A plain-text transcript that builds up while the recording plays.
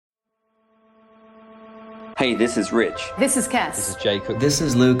Hey, this is Rich. This is Cass. This is Jacob. This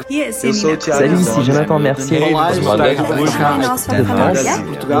is Luke. Yes, Eu sou o Tiago. Salut, ici Jonathan Mercier. Olá, eu sou o Tiago de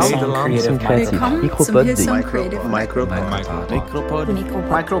de Création Créative, Micropod de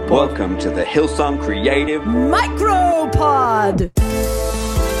Micropod. Welcome to the Hillsong Creative Micropod.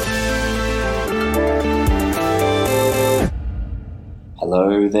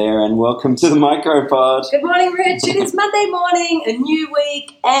 Hello there and welcome to the Micropod. Good morning, Rich. It is Monday morning, a new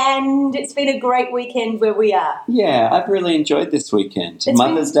week, and it's been a great weekend where we are. Yeah, I've really enjoyed this weekend. It's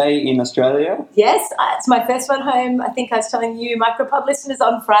Mother's Day in Australia. Yes, it's my first one home. I think I was telling you, Micropod listeners,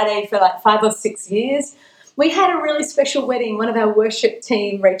 on Friday for like 5 or 6 years. We had a really special wedding. One of our worship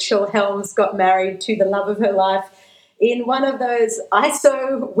team, Rachel Helms, got married to the love of her life in one of those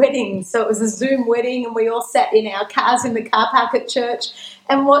ISO weddings. So it was a Zoom wedding, and we all sat in our cars in the car park at church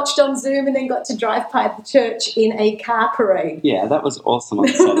and watched on Zoom, and then got to drive by the church in a car parade. Yeah, that was awesome on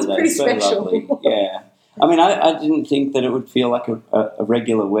Saturday. It was pretty so special. Lovely. Yeah. I mean, I didn't think that it would feel like a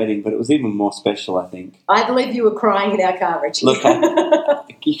regular wedding, but it was even more special, I think. I believe you were crying in our car, Richie. Look,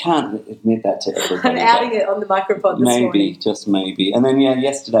 you can't admit that to everybody. I'm outing it on the Micropod this morning. Maybe, just maybe. And then,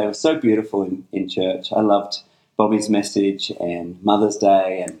 yesterday was so beautiful in church. I loved Bobby's message and Mother's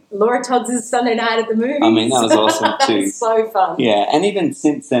Day. And Laura Todd's Sunday night at the movies. I mean, that was awesome too. So fun. Yeah, and even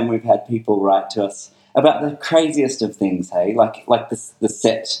since then we've had people write to us about the craziest of things, hey? Like the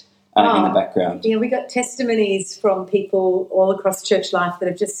set in the background. Yeah, we got testimonies from people all across church life that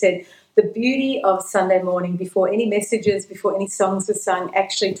have just said the beauty of Sunday morning, before any messages, before any songs were sung,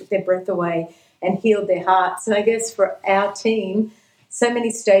 actually took their breath away and healed their hearts. And I guess for our team, so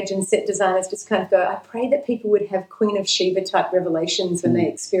many stage and set designers just kind of go, I pray that people would have Queen of Sheba type revelations when they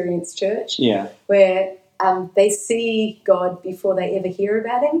experience church, where they see God before they ever hear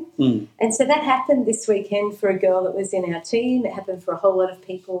about him. And so that happened this weekend for a girl that was in our team. It happened for a whole lot of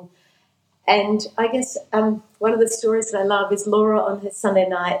people. And I guess one of the stories that I love is Laura on her Sunday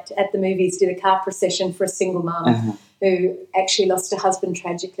night at the movies did a car procession for a single mum who actually lost her husband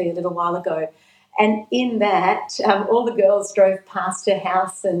tragically a little while ago. And in that, all the girls drove past her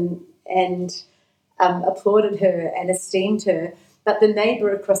house and applauded her and esteemed her. But the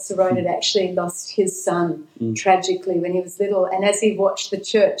neighbour across the road had actually lost his son tragically when he was little. And as he watched the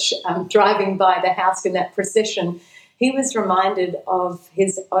church driving by the house in that procession, he was reminded of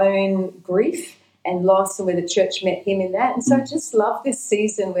his own grief and loss and where the church met him in that. And so I just love this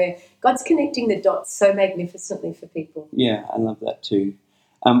season where God's connecting the dots so magnificently for people. Yeah, I love that too.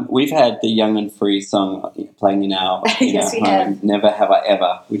 We've had the Young and Free song playing in our Yes, home, have. Never Have I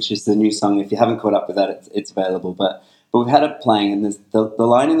Ever, which is the new song. If you haven't caught up with that, it's available. But we've had it playing, and the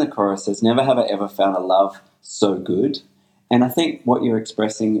line in the chorus says, "Never have I ever found a love so good." And I think what you're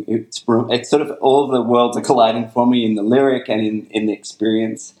expressing, it's sort of all of the worlds are colliding for me in the lyric and in the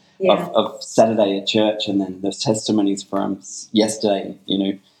experience of Saturday at church, and then those testimonies from yesterday.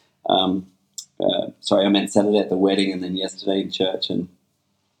 I meant Saturday at the wedding, and then yesterday in church. And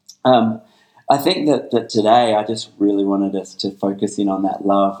I think that today I just really wanted us to focus in on that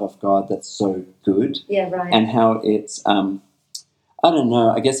love of God that's so good. Yeah, right. And how it's, I don't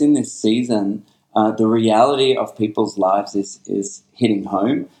know, I guess in this season, the reality of people's lives is hitting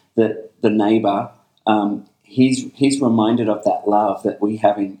home, that the neighbour, he's reminded of that love that we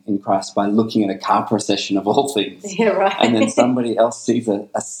have in Christ by looking at a car procession of all things. Yeah, right. And then somebody else sees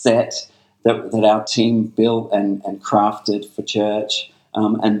a set that our team built and crafted for church.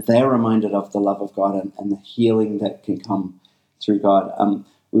 And they're reminded of the love of God and the healing that can come through God.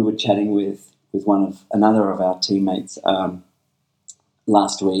 We were chatting with another of our teammates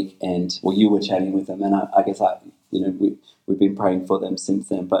last week, and you were chatting with them, and I guess we've been praying for them since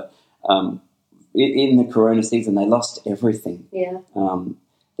then. But in the Corona season, they lost everything. Yeah.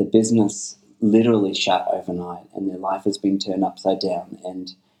 The business literally shut overnight, and their life has been turned upside down.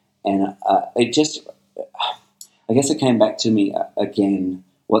 And it just. I guess it came back to me again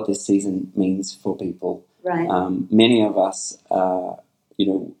what this season means for people. Right. Many of us,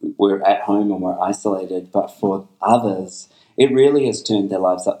 we're at home and we're isolated, but for others, it really has turned their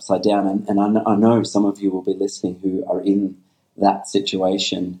lives upside down. And I know some of you will be listening who are in that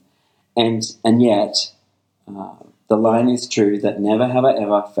situation. And yet, the line is true that never have I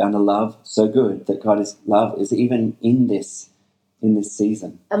ever found a love so good, that God's love is even in this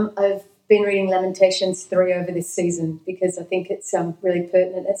season. I've been reading Lamentations 3 over this season because I think it's really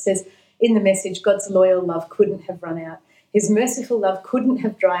pertinent. It says, in the message, God's loyal love couldn't have run out. His merciful love couldn't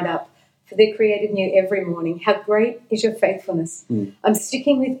have dried up, for they're created new every morning. How great is your faithfulness. I'm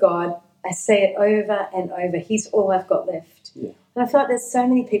sticking with God. I say it over and over. He's all I've got left. Yeah. And I feel like there's so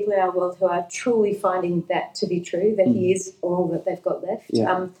many people in our world who are truly finding that to be true, that he is all that they've got left.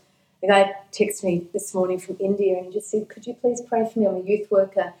 Yeah. The guy texted me this morning from India and he just said, could you please pray for me? I'm a youth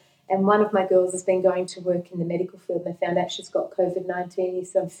worker and one of my girls has been going to work in the medical field and they found out she's got COVID-19. He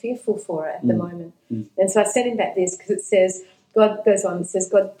said, I'm fearful for her at the moment. And so I sent him back this because it says, God goes on, it says,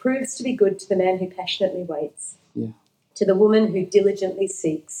 God proves to be good to the man who passionately waits, to the woman who diligently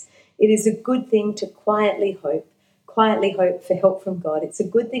seeks. It is a good thing to quietly hope for help from God. It's a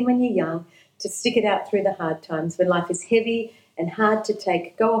good thing when you're young to stick it out through the hard times. When life is heavy and hard to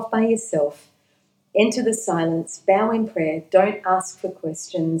take, go off by yourself, enter the silence, bow in prayer, don't ask for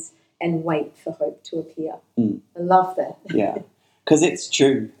questions, and wait for hope to appear. I love that. Yeah, because it's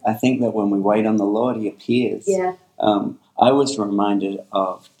true. I think that when we wait on the Lord, he appears. Yeah. I was reminded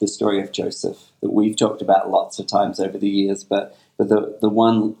of the story of Joseph that we've talked about lots of times over the years, but the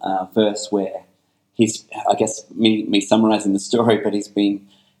one verse where he's, I guess, me summarizing the story, but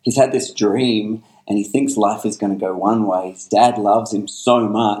he's had this dream and he thinks life is going to go one way. His dad loves him so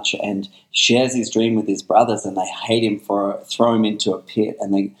much and shares his dream with his brothers and they hate him throw him into a pit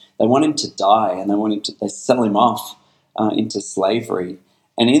and they want him to die and they sell him off into slavery.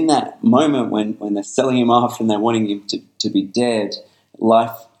 And in that moment when they're selling him off and they're wanting him to be dead,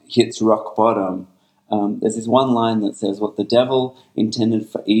 life hits rock bottom. There's this one line that says, what the devil intended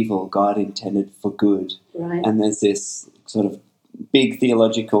for evil, God intended for good. Right. And there's this sort of big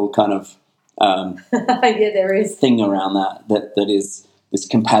theological kind of there is thing around that is this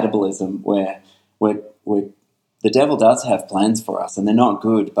compatibilism where the devil does have plans for us and they're not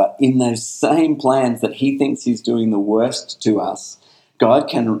good, but in those same plans that he thinks he's doing the worst to us, God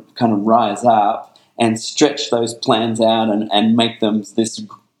can kind of rise up and stretch those plans out and make them this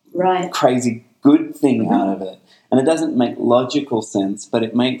crazy good thing out of it. And it doesn't make logical sense, but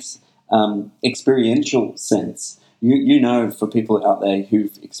it makes experiential sense. You know, for people out there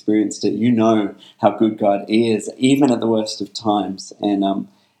who've experienced it, you know how good God is, even at the worst of times.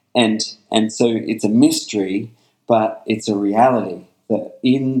 And so it's a mystery, but it's a reality that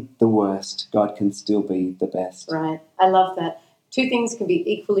in the worst, God can still be the best. Right. I love that. Two things can be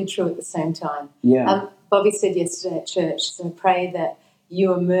equally true at the same time. Yeah. Bobby said yesterday at church, so pray that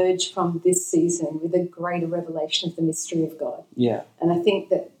you emerge from this season with a greater revelation of the mystery of God. Yeah. And I think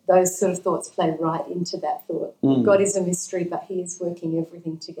that those sort of thoughts play right into that thought. God is a mystery, but he is working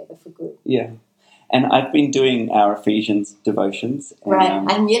everything together for good. Yeah. And I've been doing our Ephesians devotions. And, right.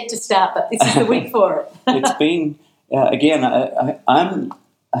 I'm yet to start, but this is the week for it. It's been, again, I'm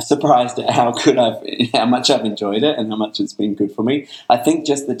surprised at how much I've enjoyed it and how much it's been good for me. I think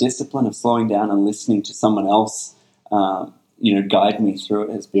just the discipline of slowing down and listening to someone else guide me through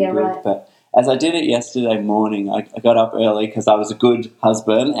it has been good. Right. But as I did it yesterday morning, I got up early because I was a good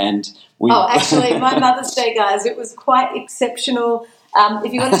husband and actually, my Mother's Day, guys, it was quite exceptional.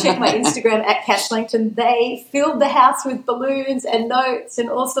 If you want to check my Instagram at Cass Langton, they filled the house with balloons and notes and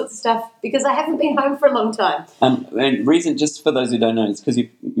all sorts of stuff because I haven't been home for a long time. And reason, just for those who don't know, is because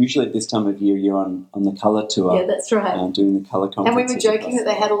usually at this time of year you're on the colour tour. Yeah, that's right. Doing the colour conference. And we were joking that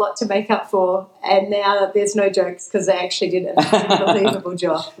they had a lot to make up for, and now there's no jokes because they actually did an unbelievable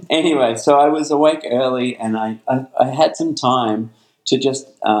job. Anyway, so I was awake early and I had some time to just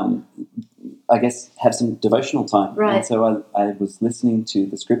have some devotional time. Right. And so I was listening to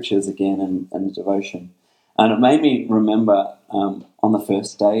the scriptures again and the devotion. And it made me remember on the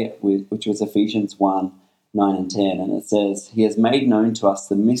first day, which was Ephesians 1, 9 and 10. And it says, he has made known to us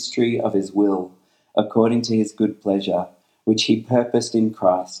the mystery of his will, according to his good pleasure, which he purposed in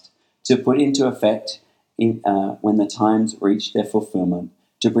Christ, to put into effect when the times reach their fulfillment,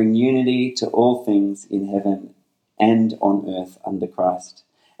 to bring unity to all things in heaven and on earth under Christ.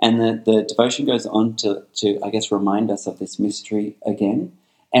 And the devotion goes on to remind us of this mystery again.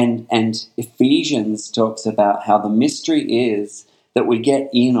 And Ephesians talks about how the mystery is that we get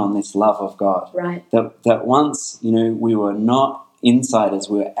in on this love of God. Right. That once, we were not insiders,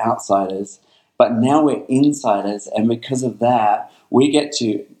 we were outsiders, but now we're insiders. And because of that, we get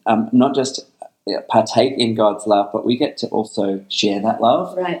to not just partake in God's love, but we get to also share that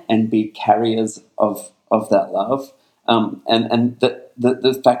love. Right. And be carriers of that love. And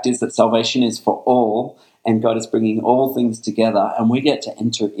the fact is that salvation is for all, and God is bringing all things together, and we get to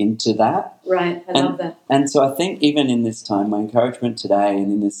enter into that. Right, I love that. And so I think even in this time, my encouragement today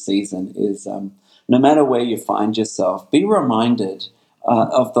and in this season is no matter where you find yourself, be reminded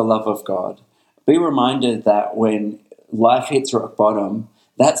of the love of God. Be reminded that when life hits rock bottom,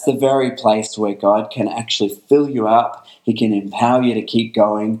 that's the very place where God can actually fill you up. He can empower you to keep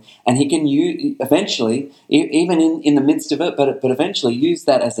going, and he can use eventually, even in the midst of it, but eventually use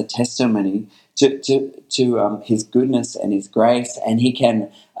that as a testimony to his goodness and his grace, and he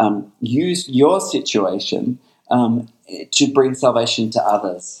can use your situation to bring salvation to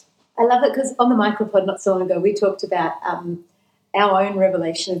others. I love it because on the Micropod not so long ago, we talked about our own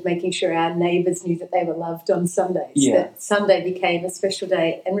revelation of making sure our neighbours knew that they were loved on Sundays. Yeah. That Sunday became a special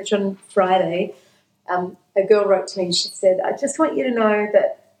day. And Rich, on Friday, a girl wrote to me and she said, I just want you to know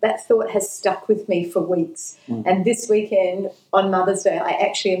that thought has stuck with me for weeks. And this weekend, on Mother's Day, I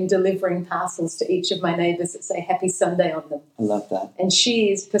actually am delivering parcels to each of my neighbours that say Happy Sunday on them. I love that. And she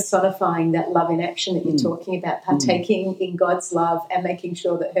is personifying that love in action that you're talking about, partaking in God's love and making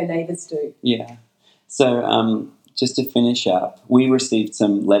sure that her neighbours do. Yeah. So just to finish up, we received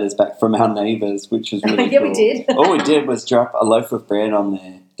some letters back from our neighbours, which was really Yeah, cool. we did. All we did was drop a loaf of bread on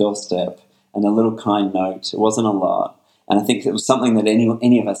their doorstep and a little kind note. It wasn't a lot. And I think it was something that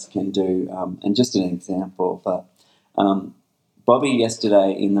any of us can do, and just an example. But Bobby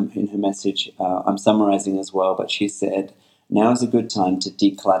yesterday in her message, I'm summarising as well, but she said, now is a good time to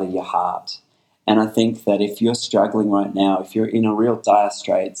declutter your heart. And I think that if you're struggling right now, if you're in a real dire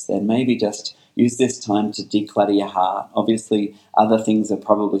straits, then maybe just use this time to declutter your heart. Obviously, other things are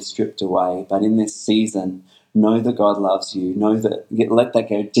probably stripped away, but in this season, know that God loves you. Know that, let that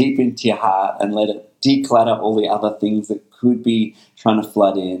go deep into your heart and let it declutter all the other things that could be trying to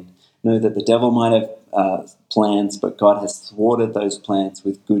flood in. Know that the devil might have plans, but God has thwarted those plans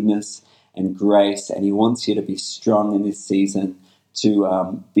with goodness and grace, and he wants you to be strong in this season,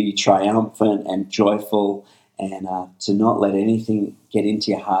 to be triumphant and joyful, and to not let anything get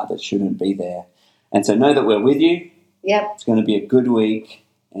into your heart that shouldn't be there. And so know that we're with you. Yep. It's going to be a good week,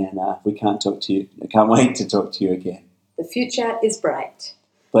 and we can't wait to talk to you again. The future is bright.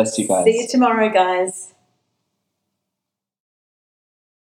 Bless you guys. See you tomorrow, guys.